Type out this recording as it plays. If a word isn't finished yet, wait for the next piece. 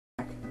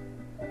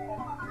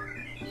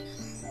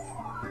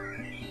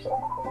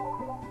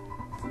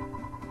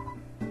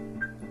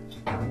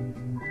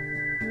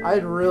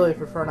I'd really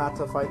prefer not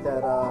to fight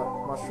that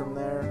mushroom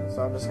there,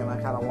 so I'm just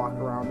gonna kind of walk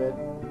around it.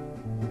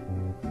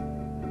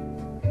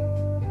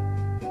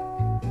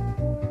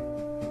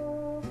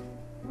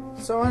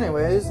 So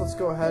anyways, let's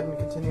go ahead and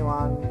continue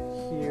on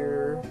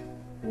here.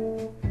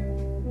 And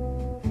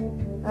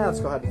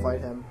let's go ahead and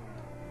fight him.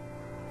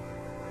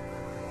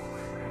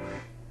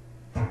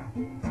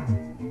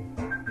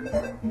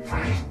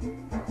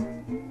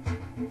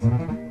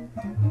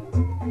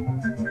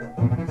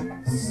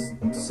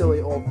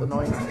 Silly old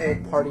annoying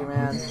old party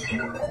man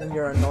and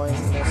your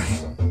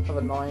annoyingness of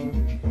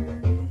annoying.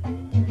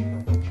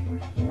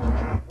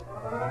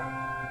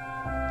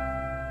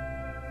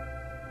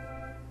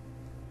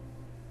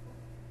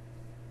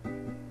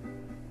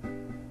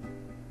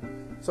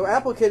 So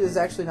Applicant is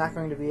actually not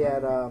going to be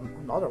at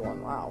another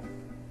one. Wow.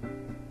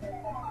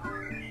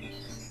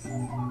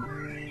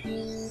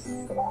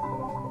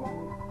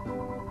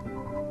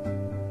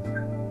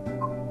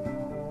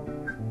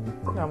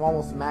 I think I'm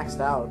almost maxed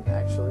out,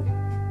 actually.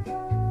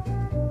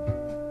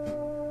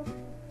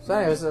 So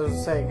anyways, I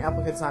was saying,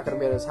 Applicant's not going to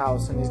be at his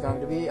house, and he's going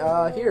to be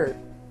here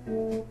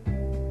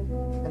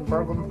in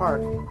Berglund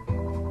Park.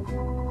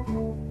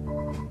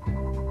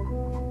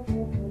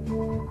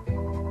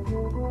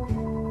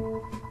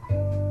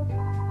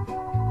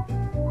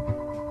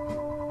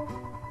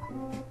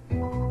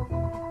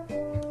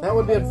 That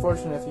would be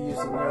unfortunate if you used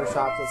the mirror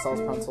shop that sells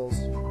pencils.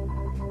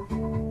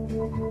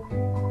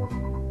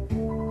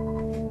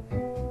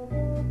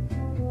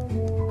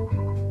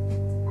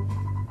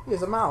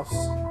 He's a mouse.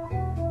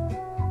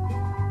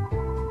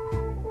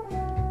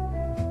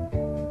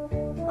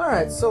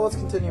 Alright, so let's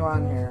continue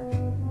on here.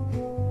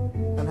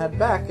 And head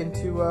back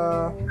into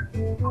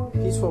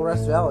Peaceful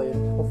Rest Valley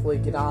and hopefully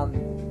get on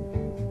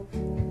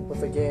with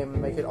the game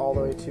and make it all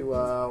the way to,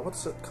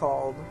 what's it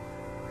called?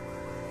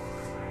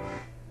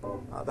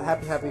 The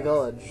Happy Happy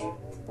Village.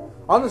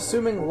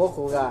 Unassuming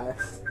local guy.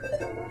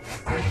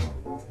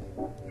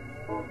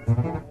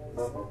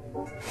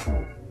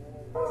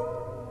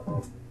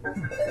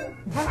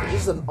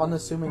 This is an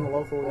unassuming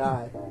local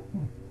guy.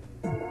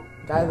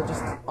 Guy that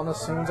just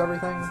unassumes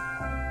everything.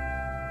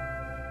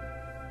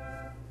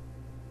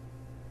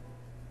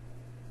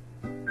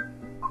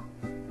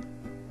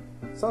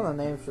 Some of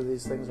the names for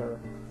these things are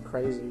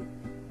crazy.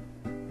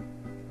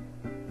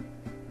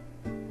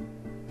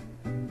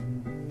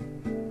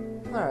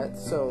 Alright,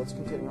 so let's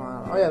continue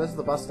on. Oh yeah, this is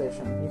the bus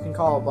station. You can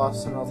call a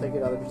bus and they'll take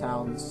you to other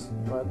towns,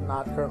 but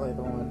not currently at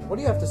the moment. What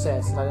do you have to say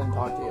since I didn't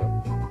talk to you?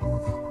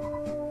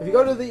 If you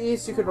go to the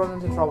east, you could run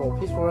into trouble.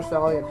 Peaceful Rest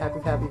Valley and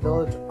Happy Happy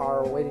Village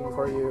are waiting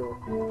for you.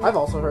 I've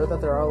also heard that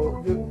there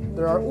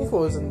are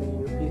UFOs in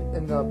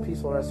the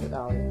Peaceful Rest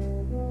Valley.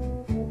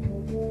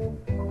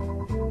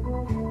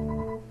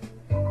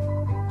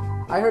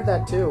 I heard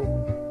that too.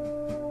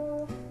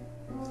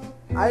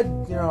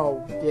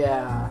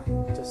 Yeah,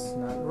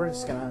 we're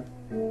just gonna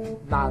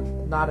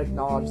not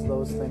acknowledge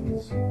those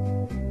things.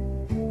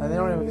 And they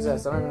don't even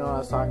exist. I don't even know what I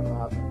was talking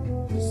about.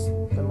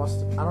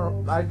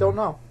 I don't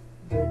know.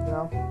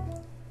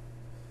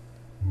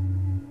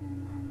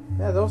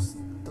 Yeah,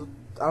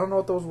 I don't know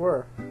what those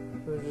were.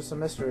 They're just a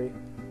mystery.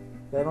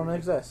 They don't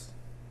exist.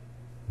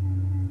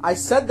 I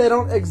said they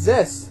don't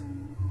exist!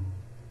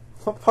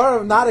 What part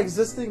of not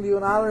existing do you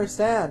not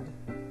understand?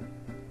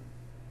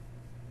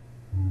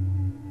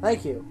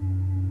 Thank you.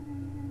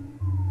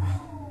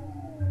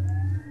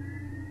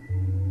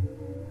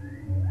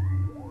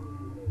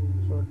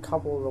 So a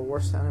couple of the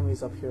worst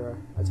enemies up here,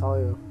 I tell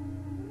you.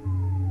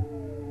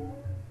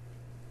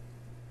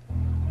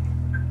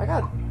 I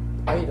got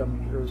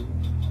items or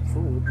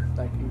food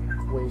that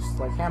can waste,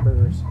 like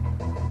hamburgers.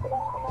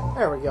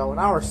 There we go,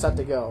 now we're set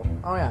to go.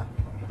 Oh yeah.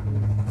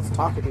 Let's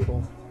talk to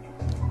people.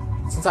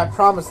 Since I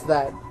promised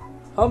that.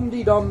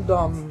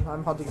 Hum-dee-dum-dum,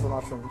 I'm hunting for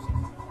mushrooms.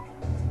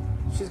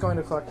 She's going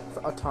to collect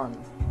a ton.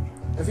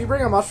 If you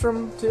bring a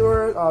mushroom to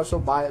her, she'll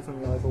buy it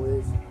from you, I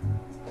believe.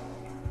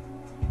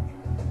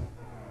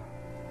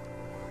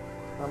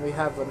 And we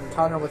have an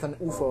encounter with an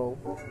UFO.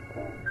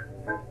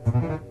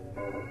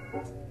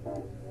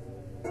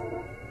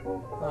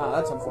 Ah,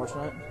 that's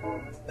unfortunate.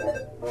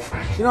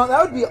 You know,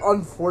 that would be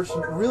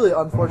unfortunate, really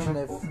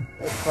unfortunate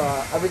if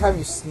every time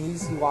you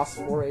sneeze, you lost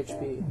 4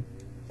 HP.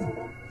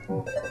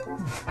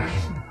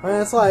 I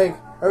mean, it's like,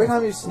 every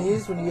time you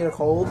sneeze when you get a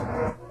cold,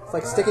 it's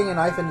like sticking a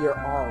knife into your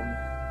arm.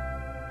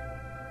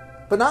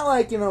 But not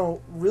like,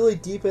 really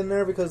deep in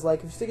there, because like,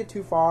 if you stick it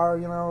too far,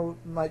 it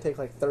might take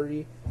like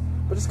 30.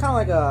 But it's kind of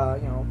like a,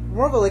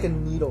 more of like a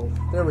needle.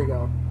 There we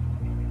go.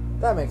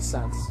 That makes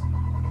sense.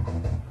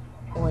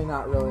 Only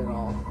not really at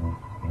all.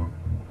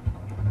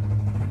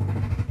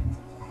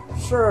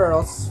 Sure,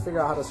 let's figure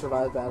out how to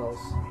survive battles.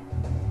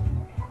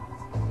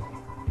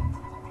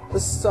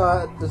 This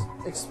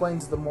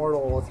explains the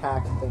mortal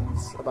attack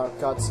things about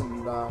guts,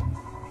 and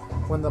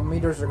when the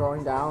meters are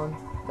going down,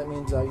 that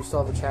means you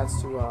still have a chance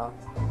to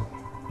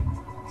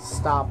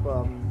stop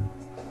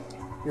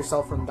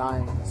yourself from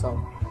dying. So.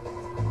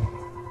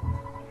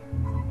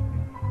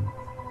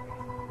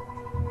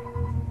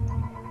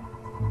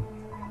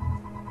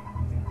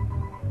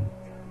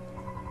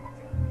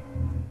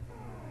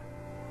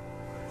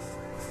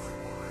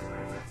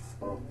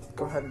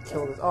 ahead and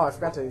kill this. Oh, I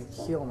forgot to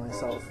heal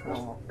myself.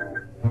 Oh.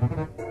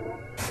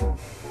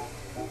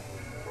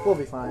 We'll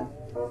be fine.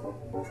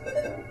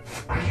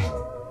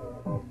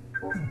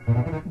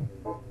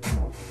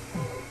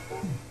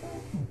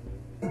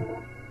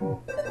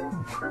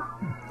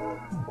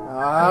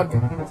 Ugh.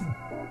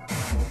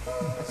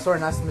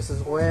 Sword Nest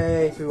misses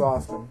way too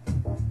often.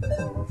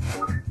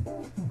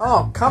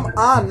 Oh, come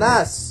on,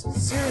 Ness!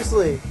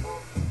 Seriously!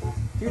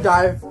 If you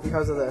die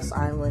because of this,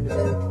 I'm going to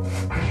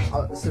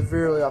be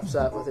severely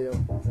upset with you.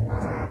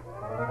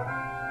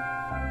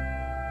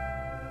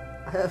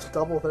 I have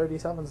double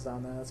 37s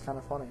down there, that's kind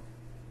of funny.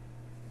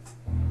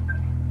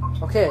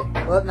 Okay,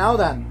 well, now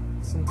then,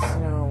 since, you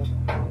know...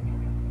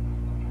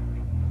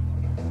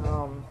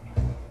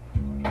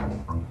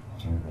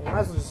 you might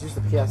as well just use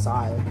the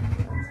PSI.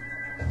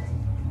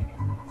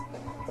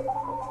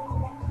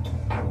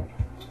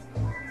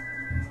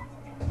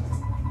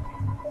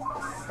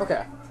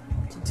 Okay.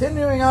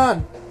 Continuing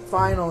on!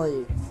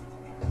 Finally!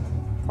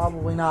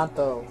 Probably not,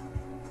 though.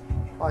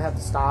 Probably have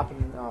to stop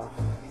and,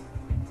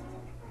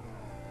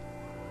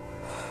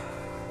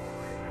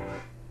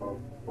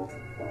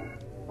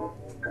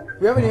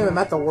 We haven't even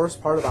met the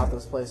worst part about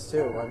this place,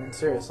 too. I mean,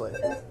 seriously.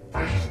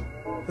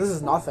 This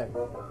is nothing.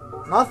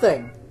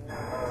 Nothing!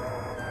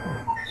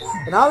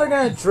 And now they're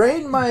gonna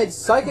drain my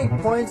psychic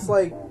points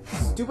like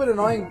stupid,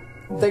 annoying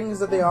things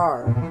that they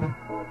are.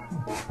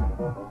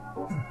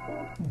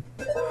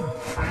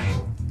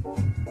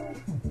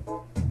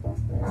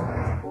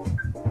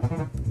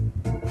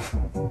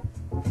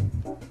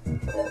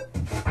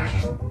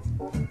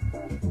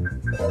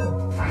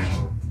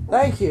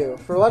 Thank you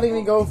for letting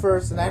me go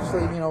first and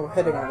actually, you know,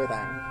 hitting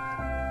everything.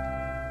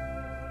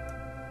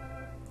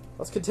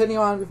 Let's continue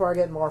on before I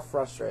get more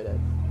frustrated.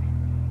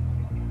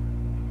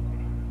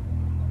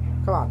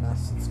 Come on,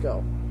 Ness, let's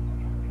go.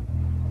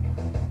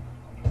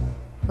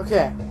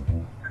 Okay.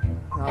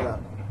 Now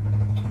then.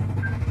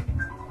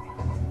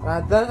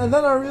 And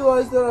then I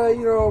realized that I,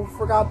 you know,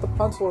 forgot the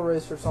pencil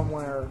eraser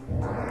somewhere.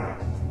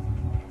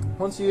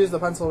 Once you use the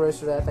pencil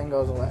eraser, that thing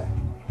goes away.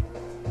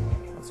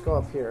 Let's go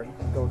up here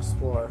and go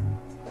explore.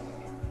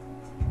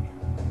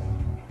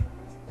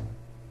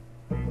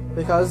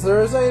 Because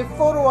there's a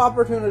photo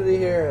opportunity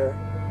here.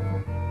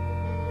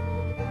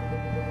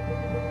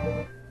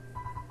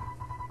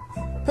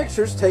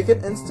 Pictures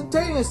taken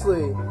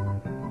instantaneously.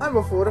 I'm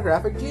a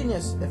photographic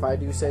genius, if I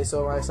do say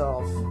so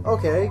myself.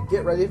 Okay,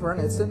 get ready for an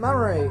instant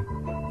memory.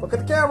 Look at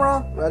the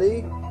camera.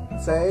 Ready?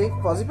 Say,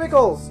 Fuzzy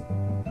Pickles.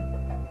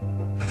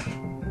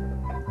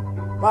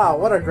 Wow,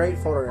 what a great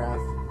photograph.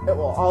 It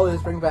will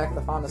always bring back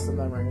the fondest of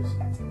memories.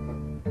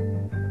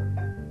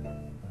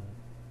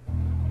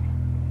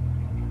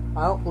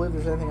 I don't believe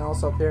there's anything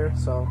else up here,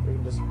 so we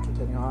can just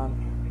continue on.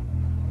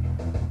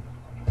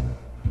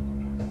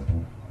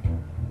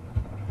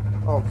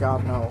 Oh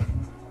god, no.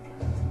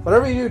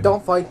 Whatever you do,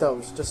 don't fight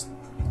those. Just...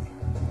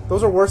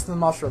 those are worse than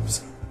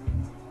mushrooms.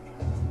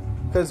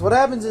 Because what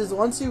happens is,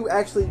 once you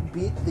actually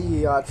beat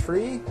the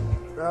tree,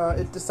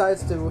 it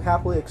decides to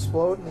happily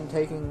explode and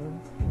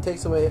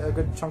takes away a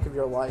good chunk of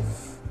your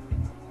life.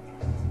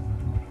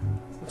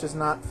 Which is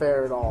not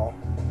fair at all.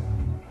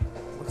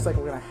 Looks like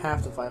we're gonna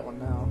have to fight one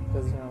now,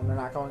 because, you know, they're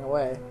not going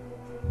away.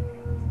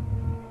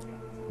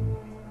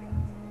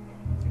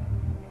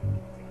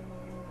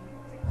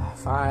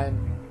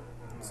 Fine.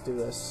 Let's do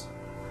this.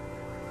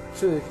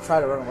 Actually, we could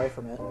try to run away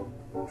from it.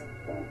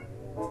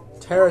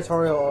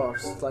 Territorial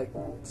oaks, like...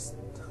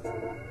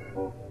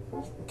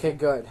 okay,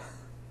 good.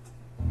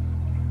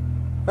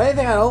 If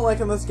anything I don't like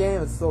in this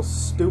game, it's those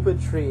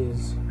stupid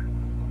trees.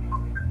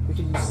 We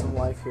could use some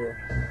life here.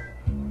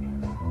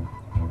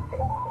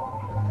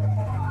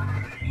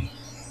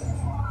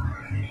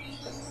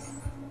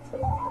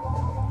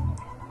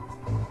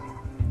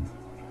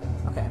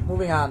 Okay,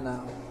 moving on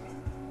now.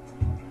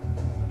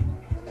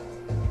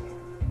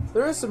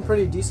 There is some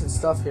pretty decent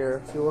stuff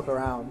here if you look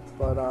around,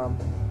 but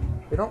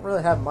we don't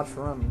really have much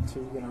room to,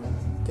 you know,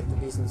 get the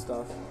decent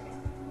stuff.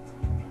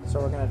 So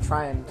we're gonna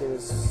try and get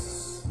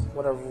us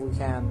whatever we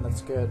can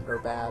that's good or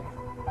bad.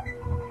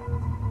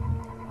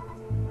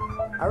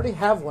 I already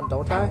have one,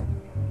 don't I?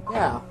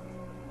 Yeah.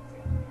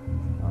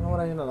 I don't know what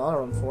I need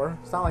another one for.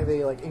 It's not like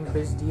they like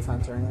increase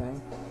defense or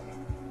anything.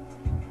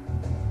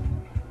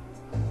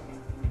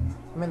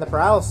 I mean, the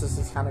paralysis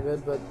is kind of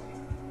good, but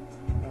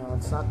you know,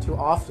 it's not too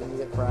often you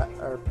get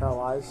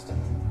paralyzed.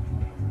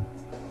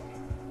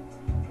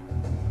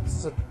 This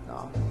is a...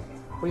 no.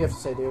 What do you have to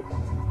say, dude?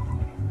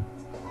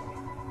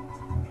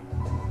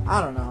 I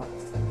don't know.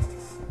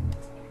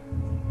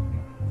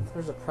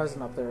 There's a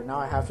present up there. Now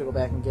I have to go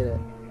back and get it.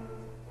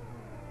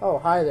 Oh,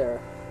 hi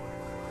there.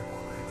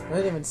 I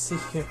didn't even see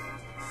you.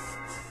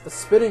 The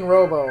spinning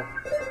robo.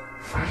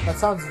 That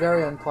sounds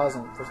very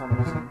unpleasant for some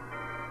reason.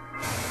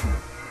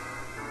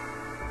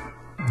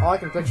 All I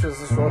can picture is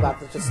this robot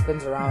that just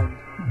spins around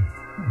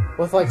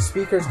with like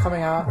speakers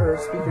coming out, or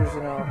speakers,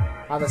 you know,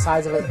 on the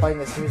sides of it playing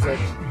this music.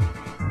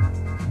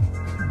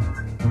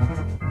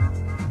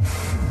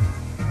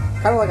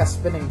 Kind of like a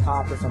spinning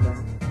top or something.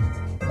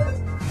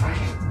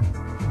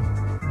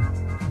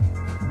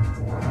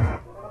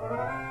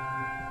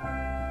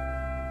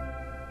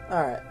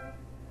 Alright.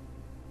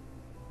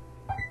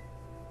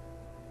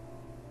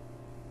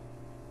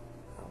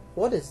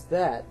 What is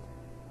that?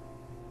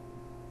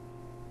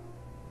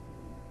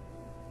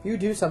 You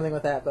do something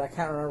with that, but I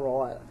can't remember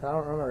what. I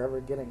don't remember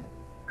ever getting it.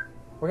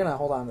 We're gonna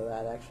hold on to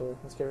that, actually.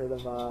 Let's get rid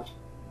of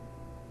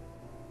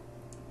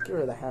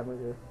the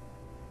hamburger.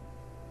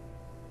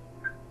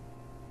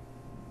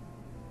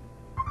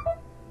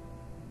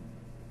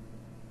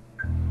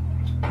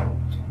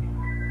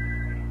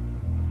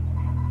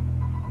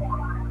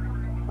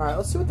 Alright,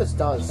 let's see what this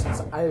does,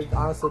 since I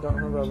honestly don't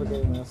remember ever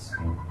getting this.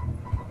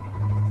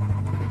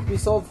 Be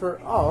sold for...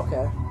 oh,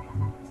 okay.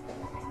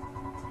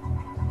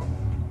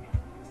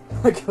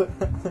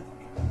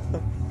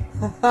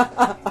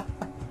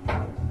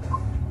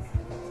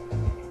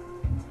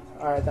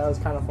 Alright, that was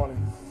kind of funny.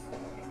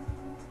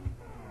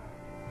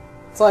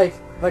 It's like,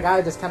 the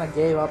guy just kind of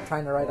gave up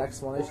trying to write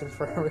explanations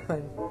for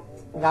everything.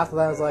 And after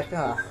that, I was like,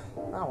 I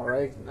don't want to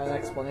write an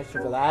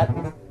explanation for that.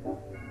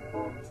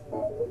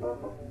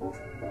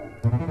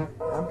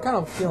 I'm kind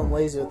of feeling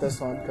lazy with this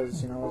one,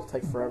 because, you know, it'll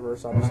take forever,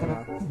 so I'm just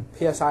gonna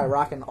PSI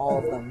rocking all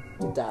of them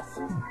to death.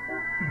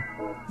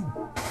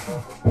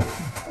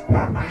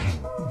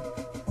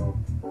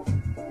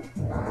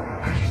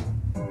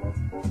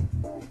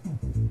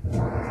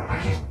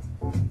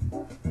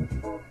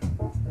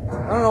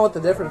 I don't know what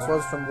the difference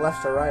was from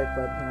left to right,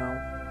 but, you know,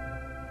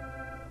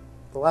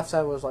 the left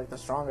side was, like, the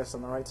strongest,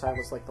 and the right side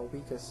was, like, the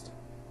weakest.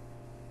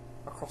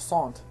 A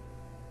croissant.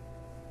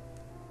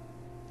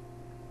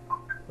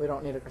 We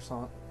don't need a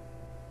croissant.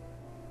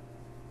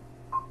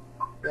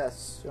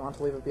 Yes, you want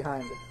to leave it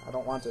behind. I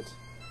don't want it.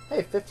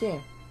 Hey,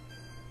 15.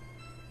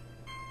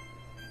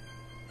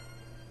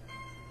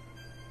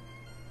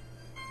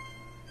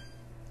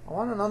 I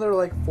want another,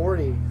 like,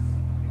 40.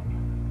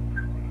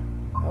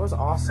 That was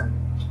awesome.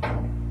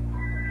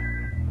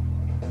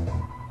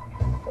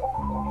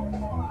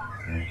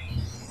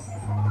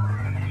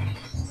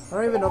 I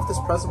don't even know if this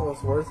present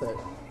was worth it.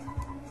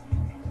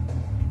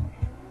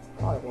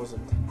 Oh, it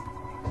wasn't.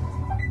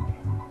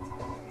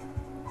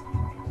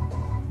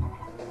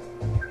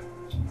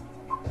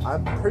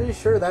 I'm pretty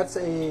sure that's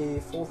a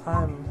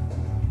full-time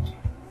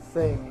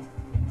thing.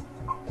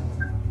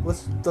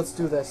 Let's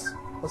do this.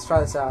 Let's try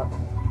this out.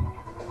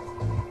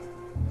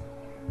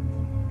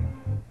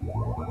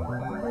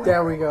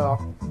 There we go.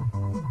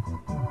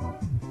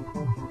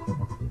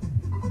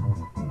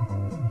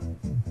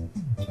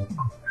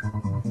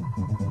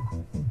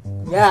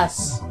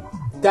 Yes!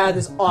 That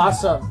is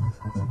awesome!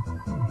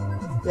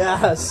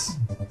 Yes!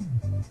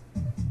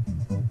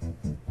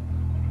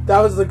 That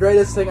was the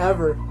greatest thing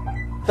ever.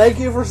 Thank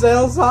you for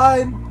sale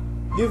sign!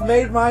 You've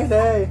made my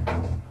day!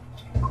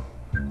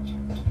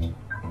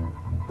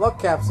 Luck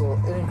capsule.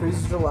 It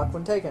increases your luck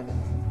when taken.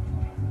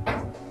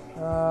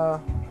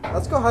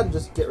 Let's go ahead and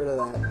just get rid of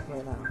that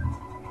right now.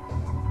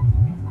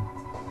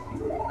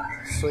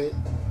 Sweet.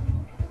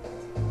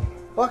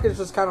 Luck is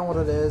just kind of what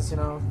it is, you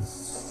know.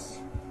 It's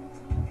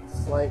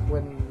like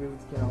when you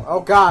know...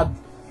 oh god!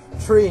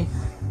 Tree!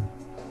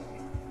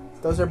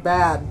 Those are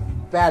bad.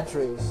 Bad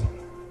trees.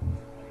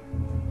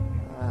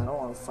 I don't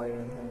want to fight or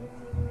anything.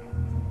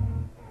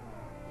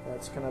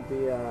 That's gonna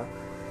be, oh.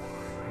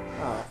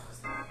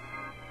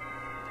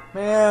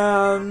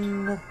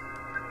 Man!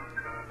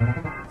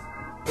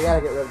 We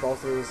gotta get rid of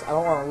both of these. I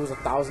don't want to lose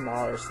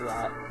 $1,000 to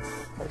that.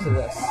 Or to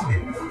this.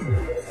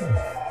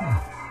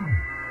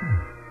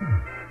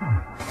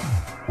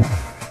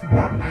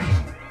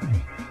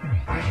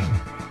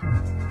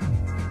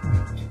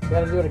 We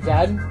gotta do it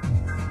again?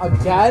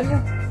 Again?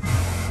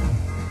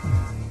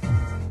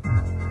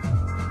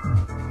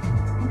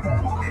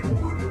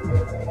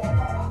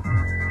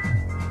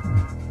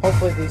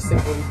 Hopefully these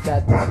things will be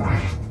dead.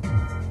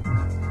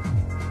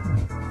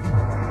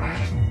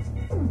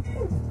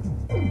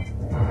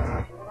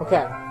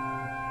 Okay.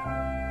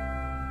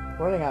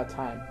 We're running out of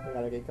time. We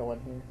gotta get going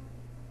here.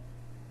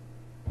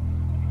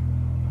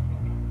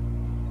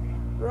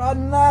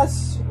 Run,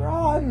 Ness!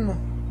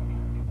 Run!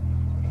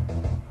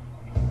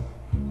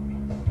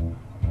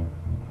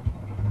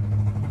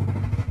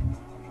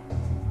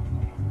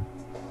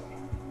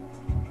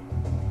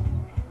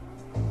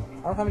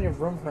 I don't have any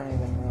room for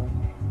anything, though.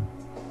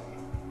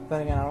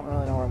 Then again, I don't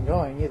really know where I'm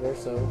going either,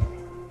 so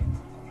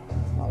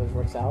it always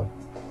works out.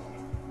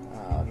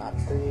 Not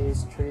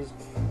trees, trees.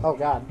 Oh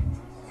god.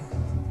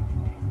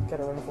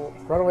 Gotta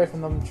run away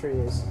from them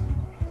trees.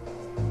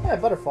 Yeah,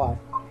 butterfly.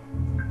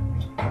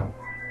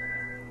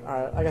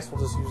 Alright, I guess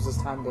we'll just use this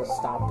time to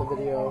stop the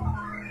video.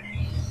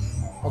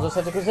 I'll just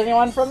have to continue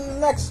on from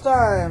next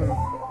time.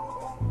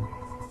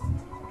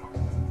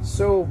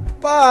 So,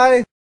 bye!